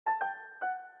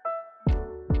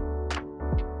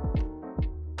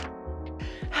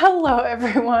Hello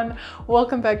everyone,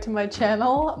 welcome back to my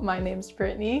channel. My name's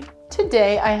Brittnee.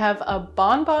 Today I have a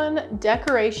bonbon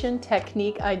decoration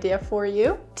technique idea for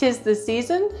you. 'Tis the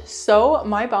season, so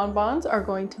my bonbons are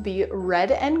going to be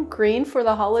red and green for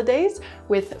the holidays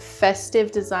with festive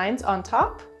designs on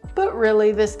top. But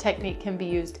really, this technique can be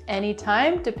used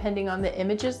anytime depending on the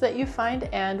images that you find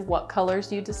and what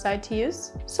colors you decide to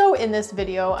use. So in this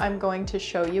video, I'm going to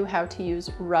show you how to use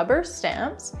rubber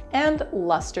stamps and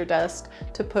luster dust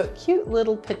to put cute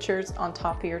little pictures on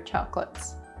top of your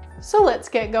chocolates. So let's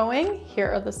get going.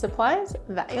 Here are the supplies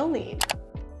that you'll need.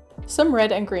 Some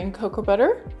red and green cocoa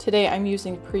butter. Today I'm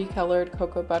using pre-colored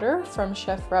cocoa butter from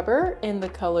Chef Rubber in the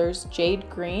colors Jade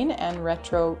Green and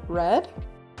Retro Red.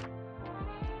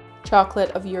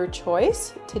 Chocolate of your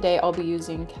choice. Today I'll be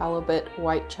using Calibit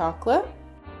white chocolate.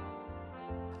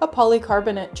 A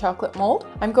polycarbonate chocolate mold.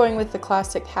 I'm going with the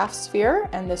classic half sphere,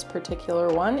 and this particular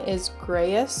one is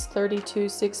Grayus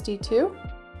 3262.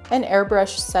 An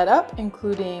airbrush setup,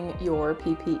 including your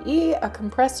PPE, a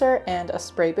compressor, and a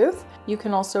spray booth. You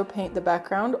can also paint the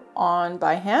background on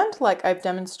by hand, like I've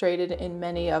demonstrated in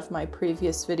many of my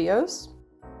previous videos.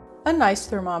 A nice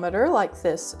thermometer like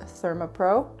this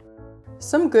ThermoPro.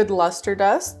 Some good luster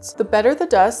dusts. The better the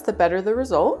dust, the better the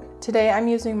result. Today I'm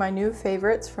using my new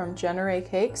favorites from Genere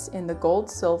Cakes in the gold,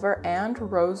 silver,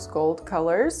 and rose gold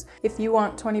colors. If you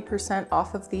want 20%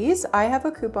 off of these, I have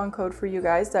a coupon code for you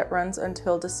guys that runs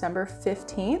until December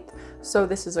 15th. So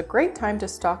this is a great time to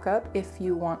stock up if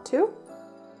you want to.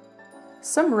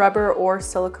 Some rubber or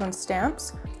silicone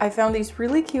stamps. I found these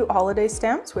really cute holiday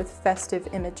stamps with festive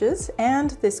images and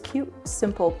this cute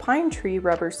simple pine tree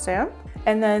rubber stamp.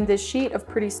 And then this sheet of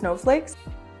pretty snowflakes.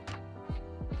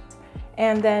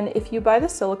 And then if you buy the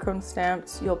silicone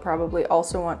stamps, you'll probably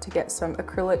also want to get some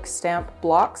acrylic stamp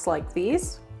blocks like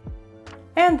these.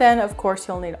 And then of course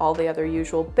you'll need all the other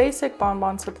usual basic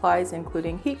bonbon supplies,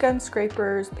 including heat gun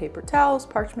scrapers, paper towels,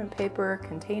 parchment paper,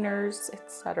 containers,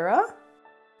 etc.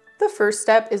 The first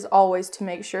step is always to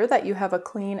make sure that you have a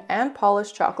clean and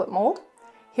polished chocolate mold.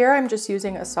 Here I'm just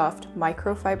using a soft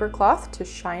microfiber cloth to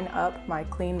shine up my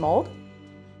clean mold.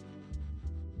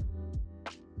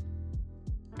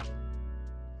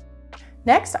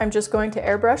 Next, I'm just going to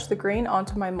airbrush the green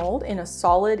onto my mold in a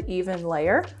solid, even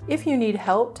layer. If you need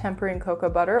help tempering cocoa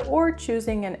butter or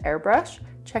choosing an airbrush,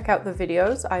 check out the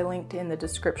videos I linked in the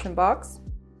description box.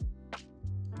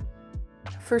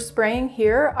 For spraying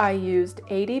here, I used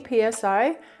 80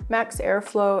 psi, max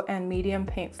airflow, and medium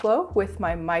paint flow with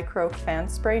my micro fan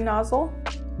spray nozzle.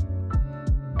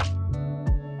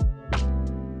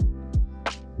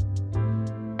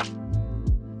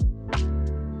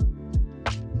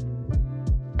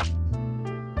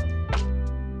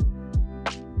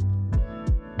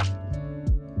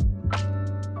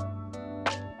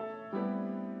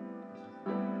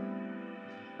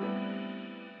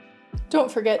 Don't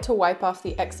forget to wipe off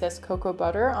the excess cocoa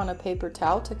butter on a paper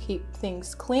towel to keep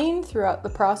things clean throughout the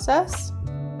process.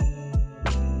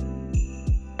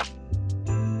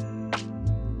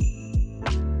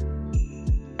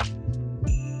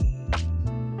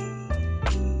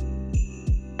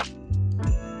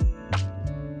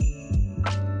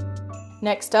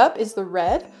 Next up is the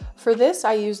red. For this,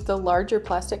 I used the larger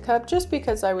plastic cup just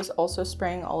because I was also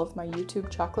spraying all of my YouTube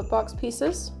chocolate box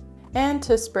pieces. And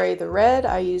to spray the red,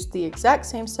 I used the exact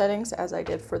same settings as I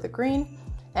did for the green.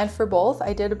 And for both,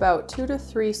 I did about 2 to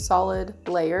 3 solid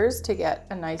layers to get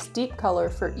a nice deep color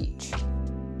for each.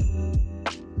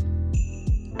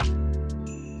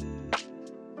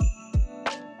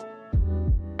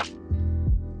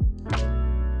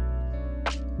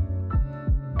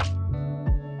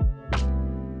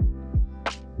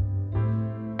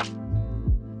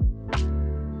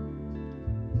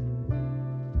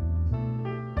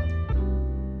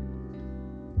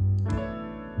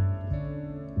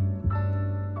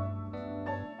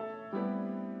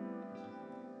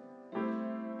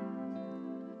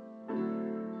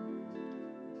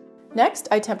 Next,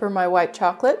 I temper my white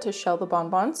chocolate to shell the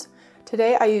bonbons.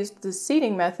 Today I used the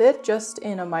seeding method just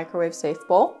in a microwave safe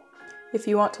bowl. If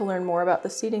you want to learn more about the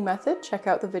seeding method, check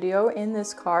out the video in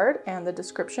this card and the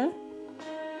description.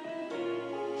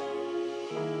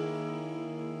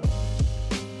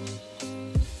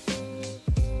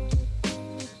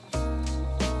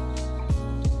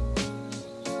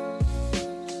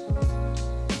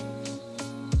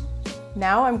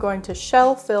 Now I'm going to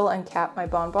shell, fill, and cap my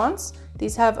bonbons.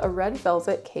 These have a red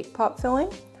velvet cake pop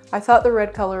filling. I thought the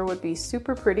red color would be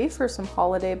super pretty for some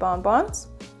holiday bonbons.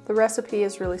 The recipe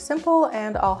is really simple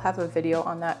and I'll have a video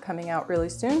on that coming out really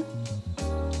soon.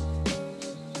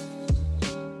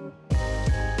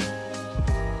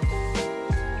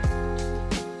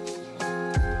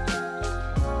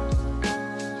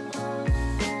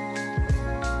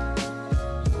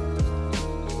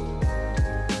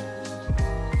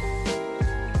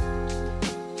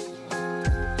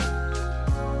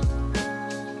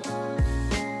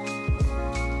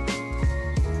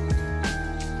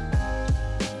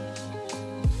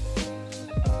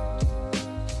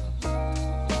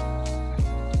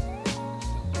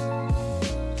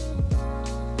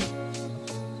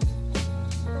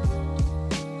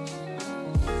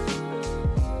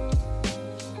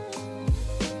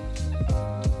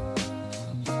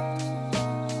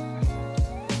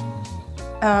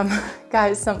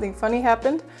 Guys, something funny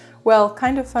happened. Well,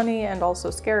 kind of funny and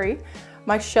also scary.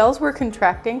 My shells were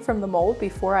contracting from the mold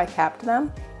before I capped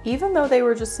them, even though they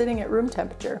were just sitting at room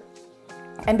temperature.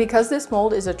 And because this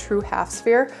mold is a true half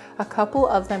sphere, a couple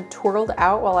of them twirled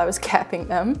out while I was capping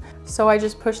them. So I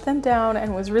just pushed them down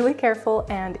and was really careful,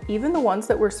 and even the ones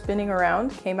that were spinning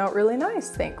around came out really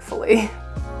nice, thankfully.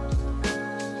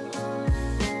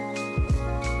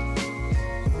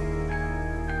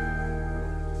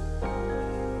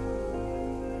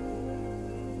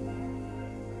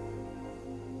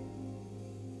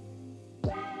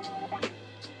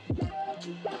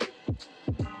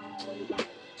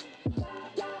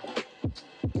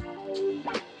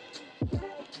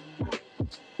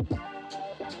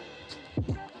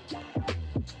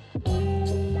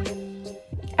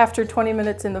 After 20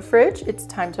 minutes in the fridge, it's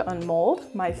time to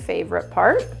unmold, my favorite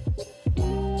part.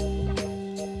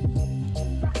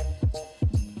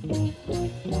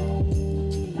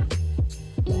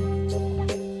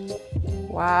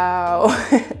 Wow,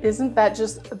 isn't that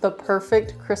just the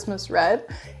perfect Christmas red?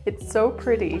 It's so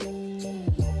pretty.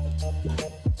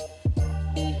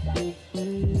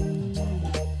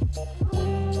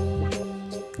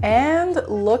 And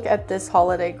look at this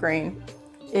holiday green.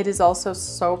 It is also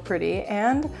so pretty,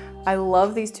 and I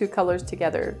love these two colors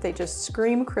together. They just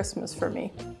scream Christmas for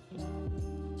me.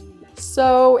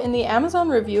 So in the Amazon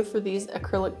review for these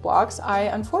acrylic blocks, I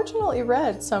unfortunately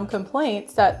read some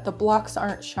complaints that the blocks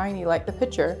aren't shiny like the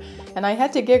picture, and I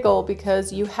had to giggle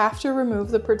because you have to remove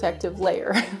the protective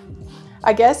layer.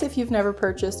 I guess if you've never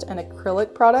purchased an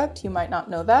acrylic product, you might not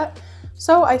know that,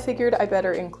 so I figured I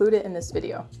better include it in this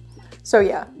video. So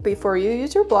yeah, before you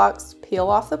use your blocks, peel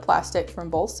off the plastic from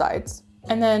both sides.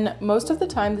 And then most of the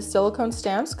time the silicone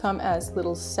stamps come as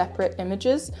little separate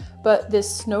images, but this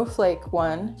snowflake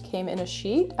one came in a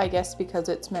sheet, I guess because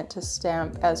it's meant to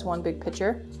stamp as one big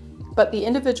picture. But the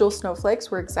individual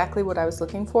snowflakes were exactly what I was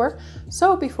looking for,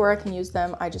 so before I can use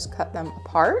them, I just cut them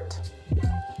apart.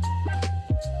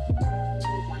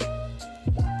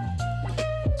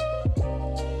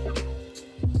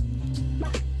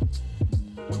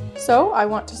 So I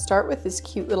want to start with this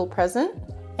cute little present,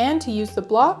 and to use the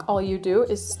block, all you do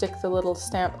is stick the little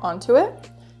stamp onto it.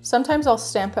 Sometimes I'll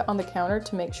stamp it on the counter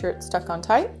to make sure it's stuck on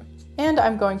tight. And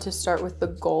I'm going to start with the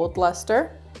gold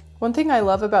luster. One thing I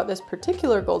love about this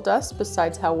particular gold dust,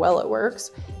 besides how well it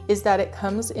works, is that it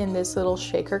comes in this little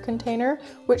shaker container,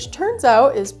 which turns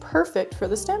out is perfect for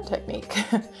the stamp technique.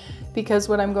 Because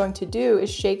what I'm going to do is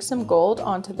shake some gold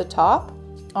onto the top,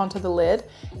 onto the lid,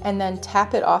 and then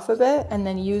tap it off a bit, and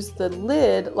then use the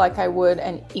lid like I would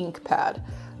an ink pad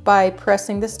by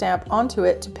pressing the stamp onto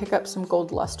it to pick up some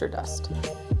gold luster dust.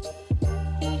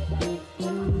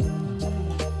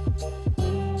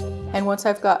 And once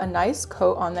I've got a nice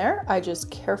coat on there, I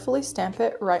just carefully stamp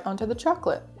it right onto the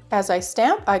chocolate. As I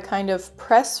stamp, I kind of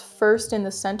press first in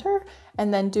the center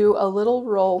and then do a little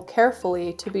roll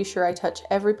carefully to be sure I touch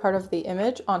every part of the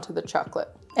image onto the chocolate.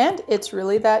 And it's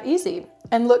really that easy.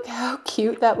 And look how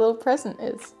cute that little present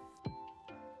is.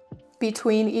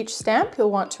 Between each stamp, you'll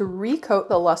want to recoat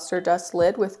the luster dust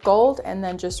lid with gold and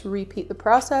then just repeat the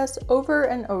process over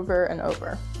and over and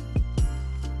over.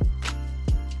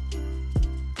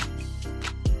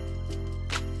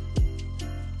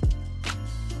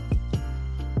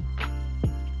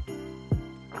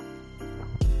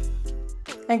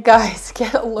 And guys,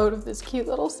 get a load of this cute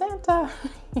little Santa.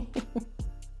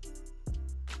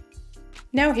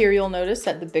 Now here you'll notice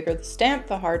that the bigger the stamp,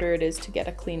 the harder it is to get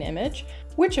a clean image,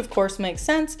 which of course makes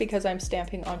sense because I'm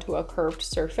stamping onto a curved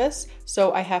surface.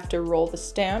 So I have to roll the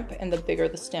stamp, and the bigger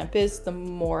the stamp is, the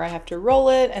more I have to roll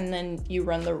it, and then you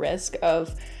run the risk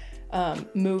of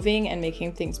moving and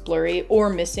making things blurry or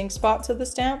missing spots of the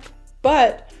stamp.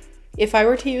 But if I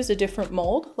were to use a different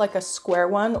mold, like a square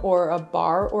one or a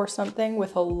bar or something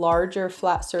with a larger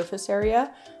flat surface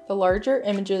area, the larger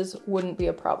images wouldn't be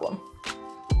a problem.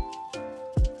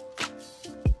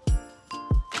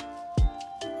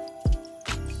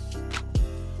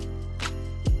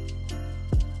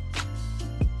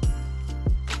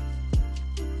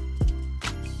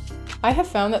 I have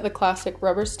found that the classic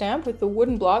rubber stamp with the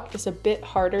wooden block is a bit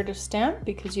harder to stamp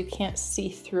because you can't see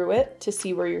through it to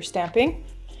see where you're stamping.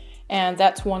 And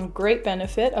that's one great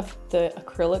benefit of the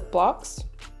acrylic blocks.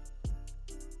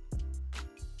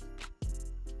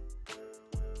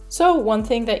 So one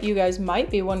thing that you guys might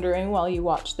be wondering while you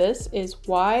watch this is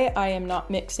why I am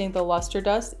not mixing the luster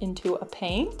dust into a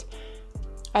paint.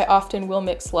 I often will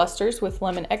mix lusters with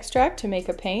lemon extract to make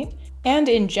a paint. And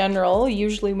in general,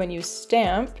 usually when you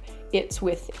stamp, it's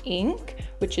with ink,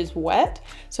 which is wet.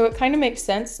 So it kind of makes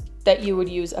sense that you would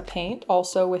use a paint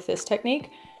also with this technique.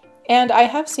 And I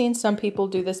have seen some people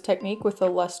do this technique with the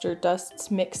luster dusts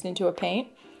mixed into a paint,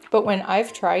 but when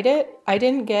I've tried it, I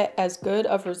didn't get as good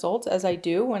of results as I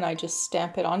do when I just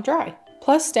stamp it on dry.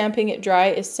 Plus, stamping it dry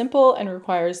is simple and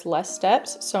requires less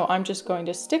steps, so I'm just going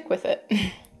to stick with it.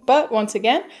 But once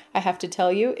again, I have to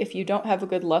tell you, if you don't have a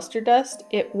good luster dust,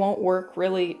 it won't work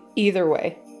really either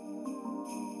way.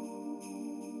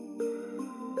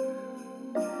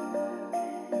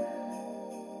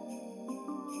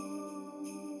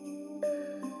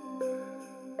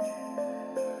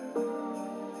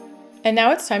 And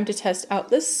now it's time to test out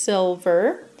the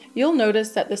silver. You'll notice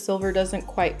that the silver doesn't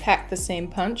quite pack the same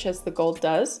punch as the gold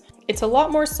does. It's a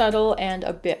lot more subtle and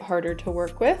a bit harder to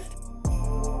work with.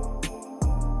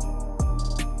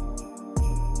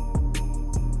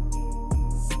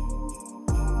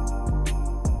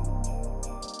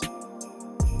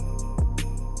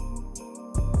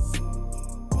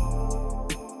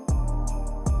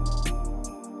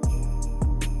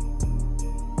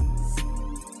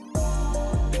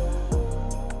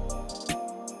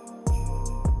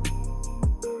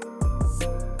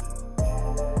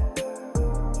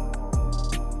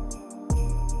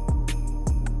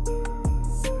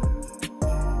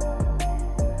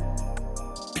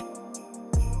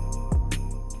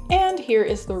 And here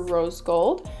is the rose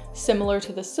gold. Similar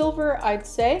to the silver, I'd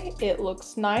say. It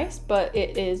looks nice, but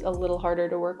it is a little harder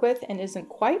to work with and isn't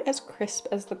quite as crisp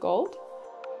as the gold.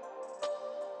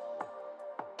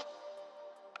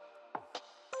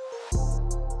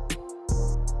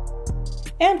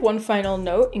 And one final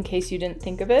note, in case you didn't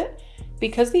think of it,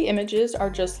 because the images are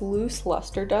just loose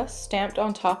luster dust stamped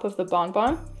on top of the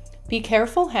bonbon, be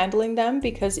careful handling them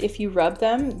because if you rub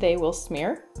them, they will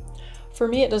smear. For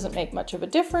me, it doesn't make much of a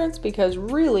difference because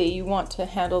really you want to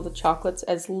handle the chocolates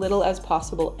as little as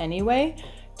possible anyway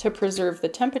to preserve the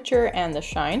temperature and the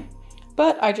shine,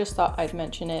 but I just thought I'd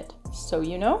mention it so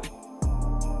you know.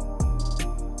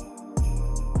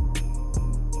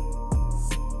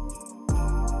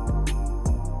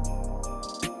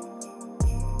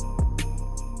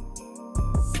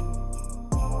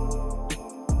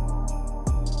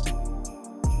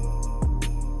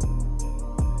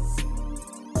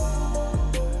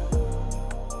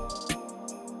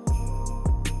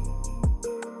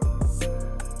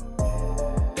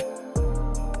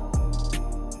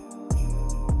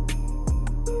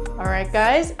 Alright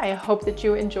guys, I hope that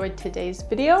you enjoyed today's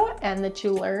video and that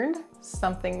you learned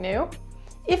something new.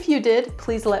 If you did,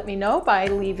 please let me know by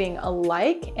leaving a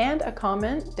like and a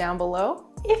comment down below.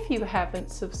 If you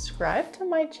haven't subscribed to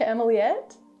my channel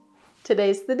yet,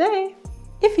 today's the day.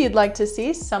 If you'd like to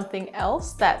see something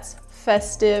else that's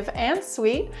festive and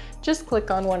sweet, just click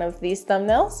on one of these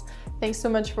thumbnails. Thanks so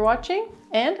much for watching,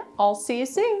 and I'll see you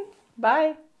soon.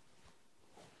 Bye!